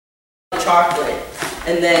chocolate,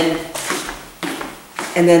 and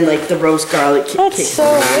then like the roast garlic. That's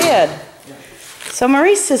so weird. So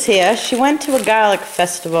Maurice is here. She went to a garlic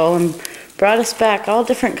festival and brought us back all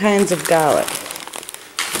different kinds of garlic.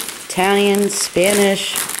 Italian,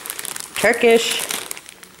 Spanish, Turkish,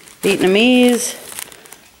 Vietnamese.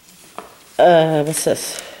 What's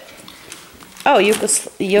this? Oh,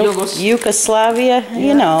 Yugoslavia, yeah.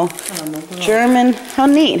 You know. German. How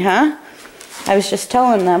neat, huh? I was just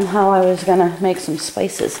telling them how I was going to make some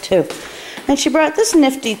spices, too. And she brought this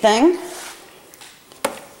nifty thing.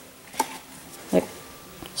 It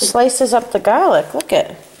slices up the garlic. Look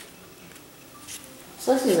at it.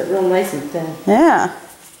 Slices it real nice and thin. Yeah.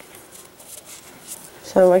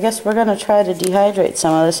 So I guess we're going to try to dehydrate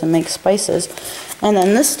some of this and make spices. And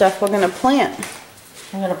then this stuff we're going to plant.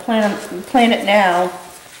 I'm going to plant it now,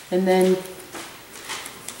 and then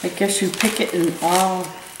I guess you pick it in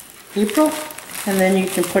April, and then you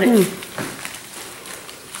can put it.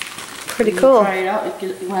 Pretty cool. Try it out.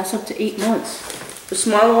 It lasts up to 8 months. The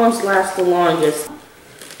smaller ones last the longest,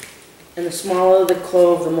 and the smaller the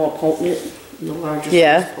clove, the more potent, and the larger the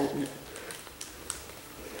less potent.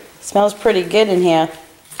 Smells pretty good in here.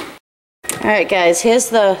 Alright guys, here's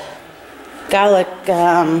the garlic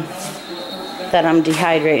that I'm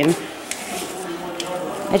dehydrating.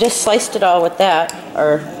 I just sliced it all with that,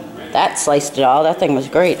 or that sliced it all. That thing was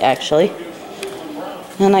great actually.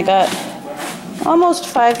 And I got almost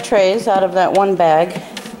 5 trays out of that one bag.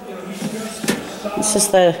 This is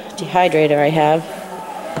the dehydrator I have.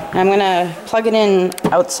 I'm gonna plug it in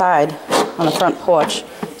outside on the front porch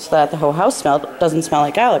so that the whole house doesn't smell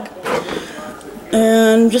like garlic.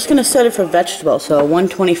 And I'm just gonna set it for vegetables, so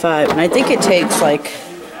 125. And I think it takes like,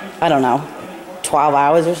 I don't know, 12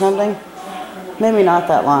 hours or something. Maybe not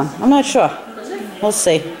that long. I'm not sure. We'll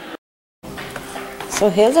see. So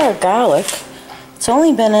here's our garlic. It's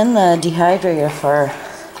only been in the dehydrator for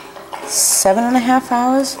 7.5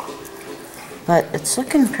 hours, but it's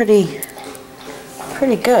looking pretty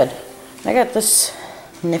good. I got this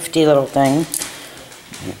nifty little thing.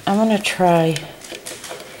 I'm gonna try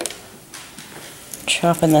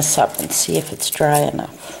chopping this up and see if it's dry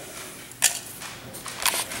enough.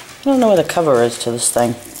 I don't know where the cover is to this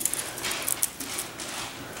thing.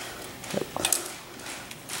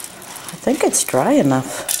 I think it's dry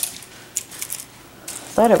enough.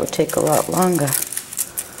 Thought it would take a lot longer.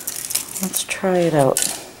 Let's try it out.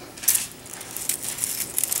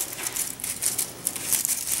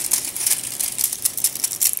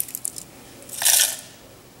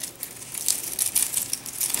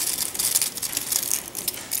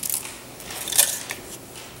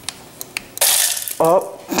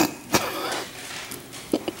 Oh.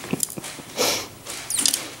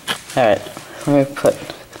 Alright, let me put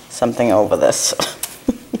something over this.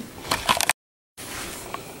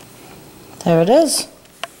 There it is.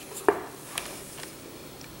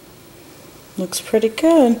 Looks pretty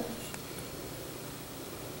good.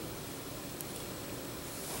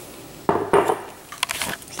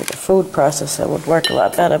 It's like a food processor would work a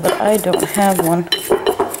lot better, but I don't have one.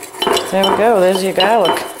 There we go, there's your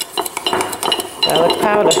garlic. Garlic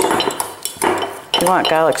powder. If you want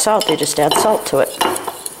garlic salt, you just add salt to it.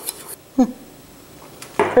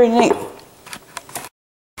 Pretty neat.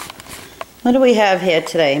 What do we have here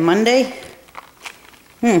today? Monday?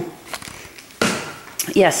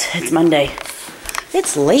 Yes, it's Monday.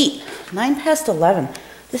 It's late. 11:09.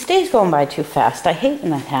 This day's going by too fast. I hate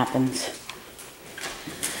when that happens.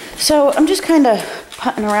 So I'm just kind of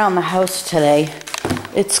putting around the house today.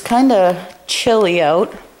 It's kind of chilly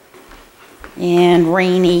out and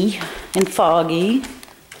rainy and foggy.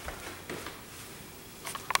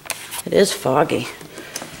 It is foggy.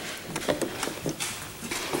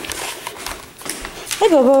 Hey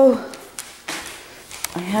Bobo.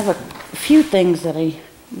 I have a few things that I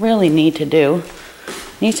really need to do.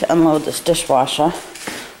 I need to unload this dishwasher.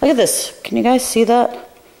 Look at this. Can you guys see that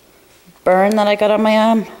burn that I got on my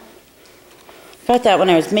arm? I got that when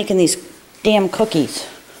I was making these damn cookies.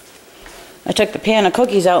 I took the pan of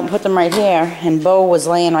cookies out and put them right here, and Bo was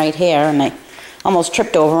laying right here, and I almost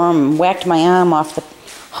tripped over him and whacked my arm off the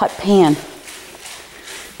hot pan.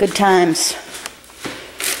 Good times.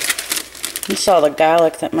 You saw the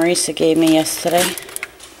garlic that Marisa gave me yesterday.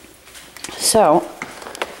 So,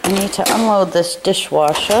 I need to unload this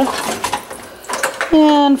dishwasher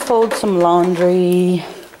and fold some laundry.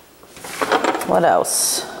 What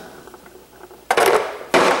else?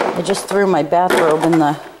 I just threw my bathrobe in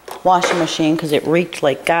the washing machine because it reeked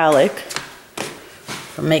like garlic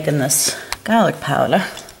from making this garlic powder.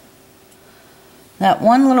 That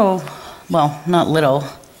one little, well, not little,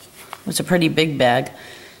 it was a pretty big bag.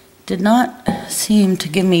 did not seem to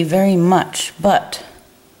give me very much, but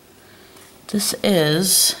this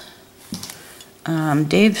is,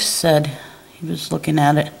 Dave said, he was looking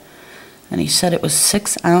at it, and he said it was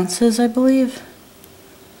 6 ounces, I believe.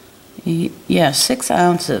 Yeah, 6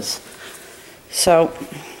 ounces. So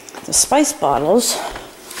the spice bottles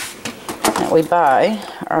that we buy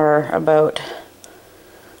are about,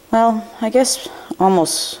 well, I guess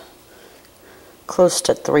almost close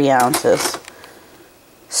to 3 ounces.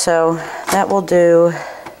 So that will do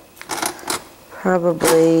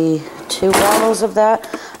probably 2 bottles of that.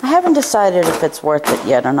 I haven't decided if it's worth it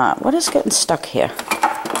yet or not. What is getting stuck here?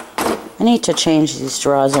 I need to change these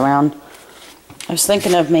drawers around. I was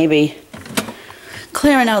thinking of maybe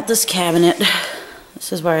clearing out this cabinet.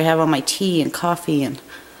 This is where I have all my tea and coffee and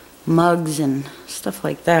mugs and stuff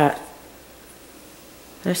like that.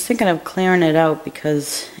 I was thinking of clearing it out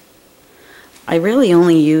because I really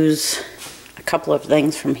only use a couple of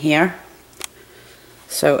things from here.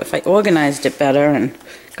 So if I organized it better and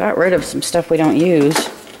got rid of some stuff we don't use,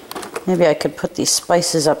 maybe I could put these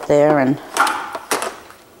spices up there and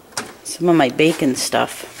some of my bacon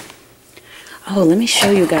stuff. Oh, let me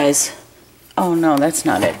show you guys. Oh no, that's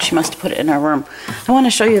not it. She must have put it in our room. I want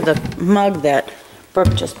to show you the mug that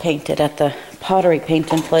Brooke just painted at the pottery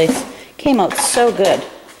painting place. Came out so good.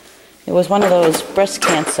 It was one of those breast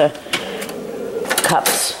cancer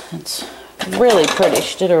cups. It's really pretty.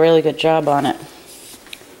 She did a really good job on it.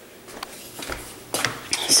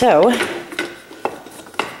 So,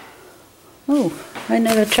 oh, I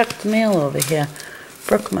never checked the mail over here.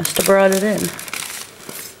 Brooke must have brought it in.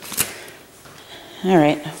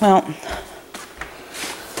 Alright, well,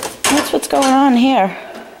 that's what's going on here.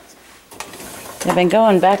 I've been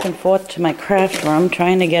going back and forth to my craft room,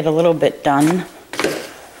 trying to get a little bit done.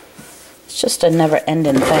 It's just a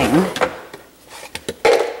never-ending thing.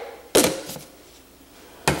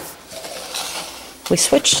 We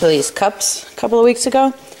switched to these cups a couple of weeks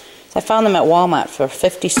ago. I found them at Walmart for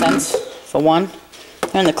 50 cents for one.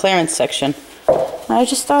 They're in the clearance section. I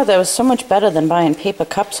just thought that was so much better than buying paper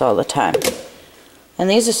cups all the time. And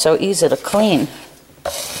these are so easy to clean.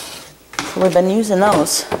 So we've been using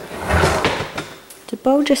those. Did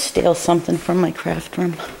Bo just steal something from my craft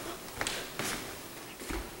room?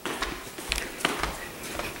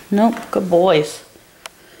 Nope, good boys.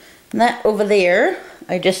 And that over there,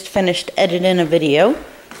 I just finished editing a video,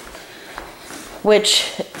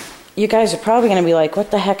 which you guys are probably going to be like,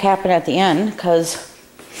 what the heck happened at the end? Because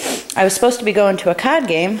I was supposed to be going to a card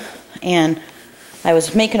game, and I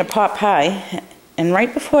was making a pot pie, and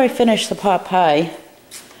right before I finished the pot pie,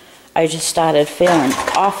 I just started feeling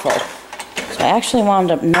awful. So I actually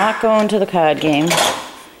wound up not going to the card game,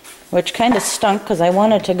 which kind of stunk because I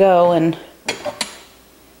wanted to go and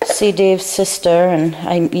see Dave's sister, and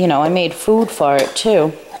I made food for it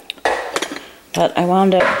too. But I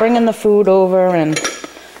wound up bringing the food over and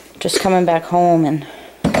just coming back home and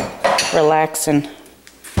relaxing.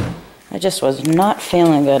 I just was not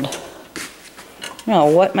feeling good. I don't know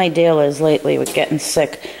what my deal is lately with getting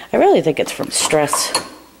sick. I really think it's from stress.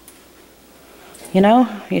 You know,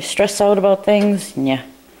 you stress out about things and your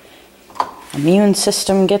immune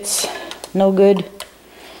system gets no good.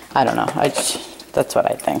 I don't know. That's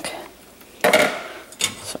what I think.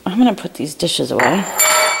 So I'm going to put these dishes away.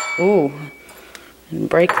 Ooh, and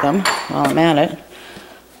break them while I'm at it.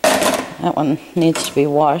 That one needs to be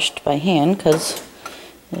washed by hand because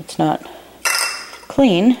it's not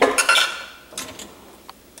clean.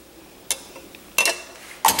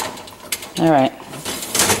 All right.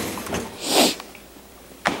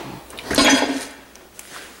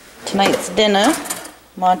 Tonight's dinner,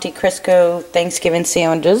 Monte Cristo Thanksgiving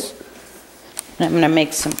sandwiches. And I'm going to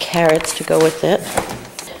make some carrots to go with it.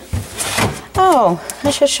 Oh,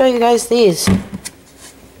 I should show you guys these.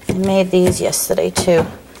 I made these yesterday too.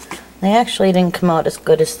 They actually didn't come out as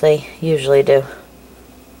good as they usually do.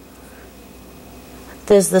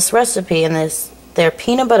 There's this recipe, and they're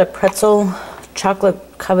peanut butter pretzel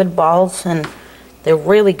chocolate covered balls, and they're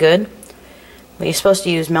really good. But you're supposed to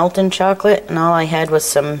use melted chocolate, and all I had was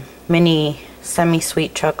some mini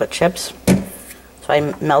semi-sweet chocolate chips. So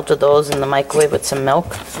I melted those in the microwave with some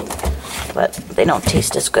milk, but they don't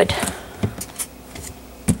taste as good.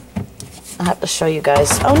 I'll have to show you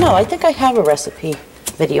guys. Oh no, I think I have a recipe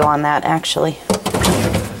video on that actually.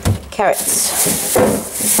 Carrots.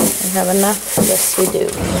 We have enough? Yes, we do.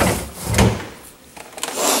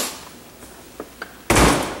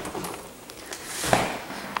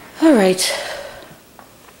 All right.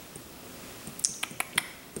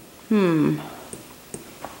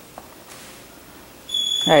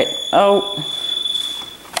 All right. Oh.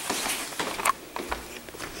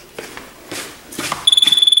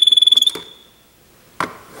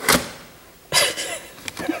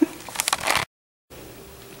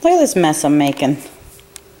 Look at this mess I'm making.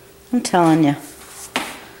 I'm telling you.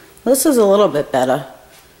 This is a little bit better.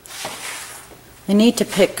 I need to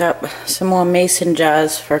pick up some more mason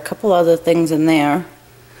jars for a couple other things in there.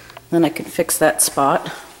 Then I can fix that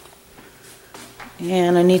spot.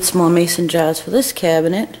 And I need some more mason jars for this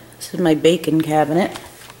cabinet. This is my bacon cabinet.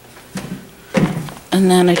 And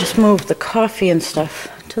then I just moved the coffee and stuff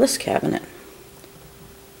to this cabinet.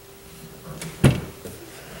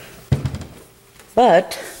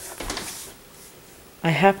 But I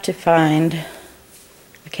have to find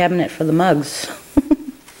a cabinet for the mugs.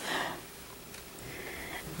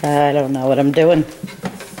 I don't know what I'm doing.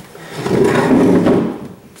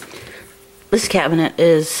 This cabinet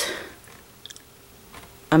is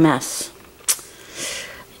a mess.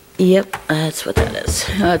 Yep, that's what that is.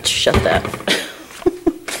 Let's shut that.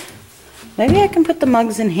 Maybe I can put the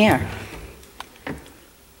mugs in here.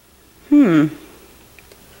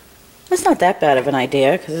 That's not that bad of an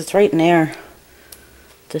idea because it's right near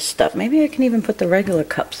this stuff. Maybe I can even put the regular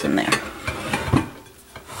cups in there.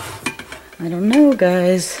 I don't know,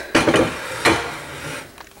 guys.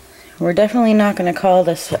 We're definitely not going to call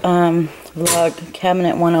this vlog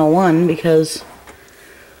Cabinet 101 because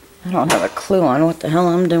I don't have a clue on what the hell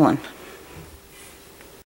I'm doing.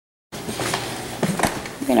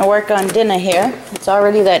 I'm going to work on dinner here. It's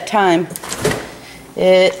already that time.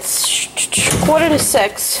 It's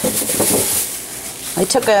 5:45. I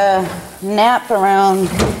took a nap around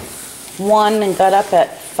 1 and got up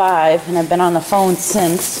at 5, and I've been on the phone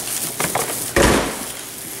since.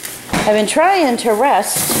 I've been trying to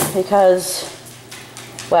rest because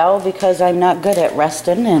I'm not good at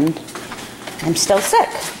resting and I'm still sick.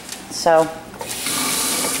 So,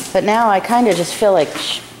 but now I kind of just feel like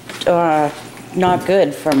not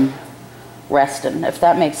good from resting, if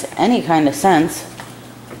that makes any kind of sense.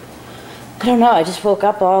 I don't know, I just woke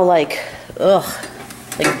up all like, ugh,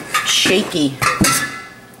 like shaky.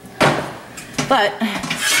 But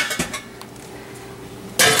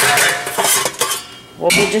we'll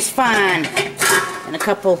be just fine in a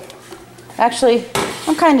couple. Actually,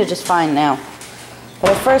 I'm kind of just fine now. But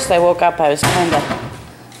at first I woke up, I was kind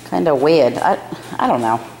of weird. I don't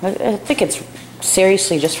know. I think it's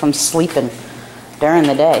seriously just from sleeping during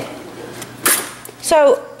the day.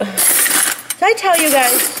 So, did I tell you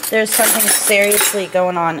guys there's something seriously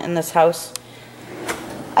going on in this house?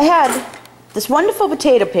 I had this wonderful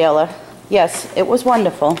potato peeler. Yes, it was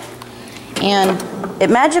wonderful. And it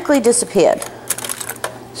magically disappeared.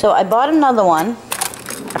 So I bought another one,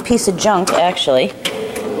 a piece of junk actually,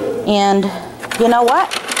 and you know what?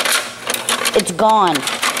 It's gone.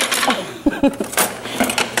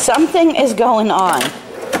 Something is going on.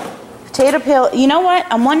 Potato peeler, you know what?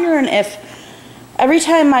 I'm wondering if every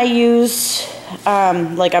time I use,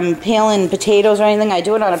 like I'm peeling potatoes or anything, I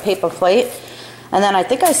do it on a paper plate, and then I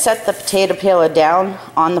think I set the potato peeler down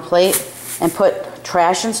on the plate and put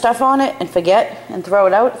trash and stuff on it and forget and throw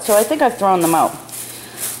it out. So I think I've thrown them out.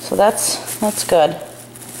 So that's good.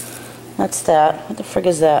 That's that. What the frig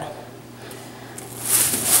is that?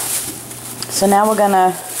 So now we're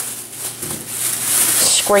gonna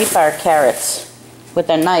scrape our carrots with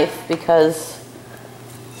a knife because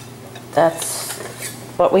that's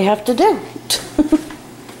what we have to do.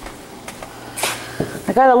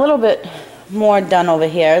 I got a little bit more done over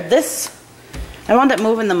here. I wound up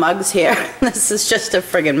moving the mugs here. This is just a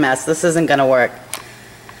friggin' mess. This isn't gonna work.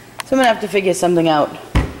 So I'm gonna have to figure something out.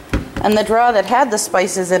 And the drawer that had the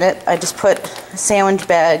spices in it, I just put sandwich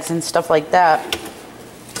bags and stuff like that.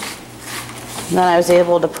 And then I was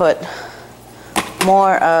able to put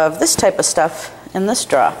more of this type of stuff in this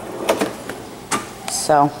drawer.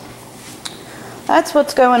 So that's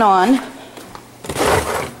what's going on.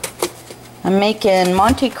 I'm making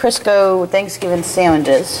Monte Cristo Thanksgiving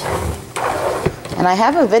sandwiches. And I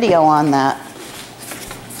have a video on that.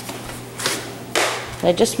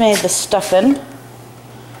 I just made the stuffing.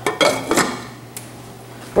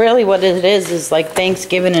 Really what it is like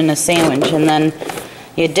Thanksgiving in a sandwich, and then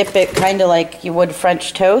you dip it kind of like you would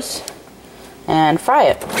French toast and fry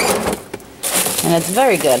it. And it's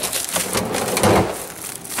very good.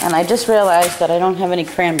 And I just realized that I don't have any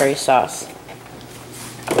cranberry sauce.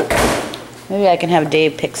 Maybe I can have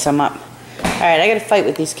Dave pick some up. Alright, I gotta fight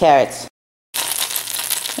with these carrots.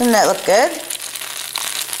 Doesn't that look good?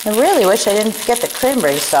 I really wish I didn't forget the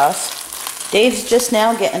cranberry sauce. Dave's just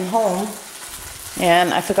now getting home.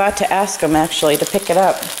 And I forgot to ask him, actually, to pick it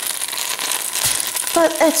up.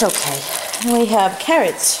 But that's okay. We have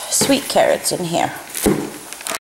carrots, sweet carrots in here.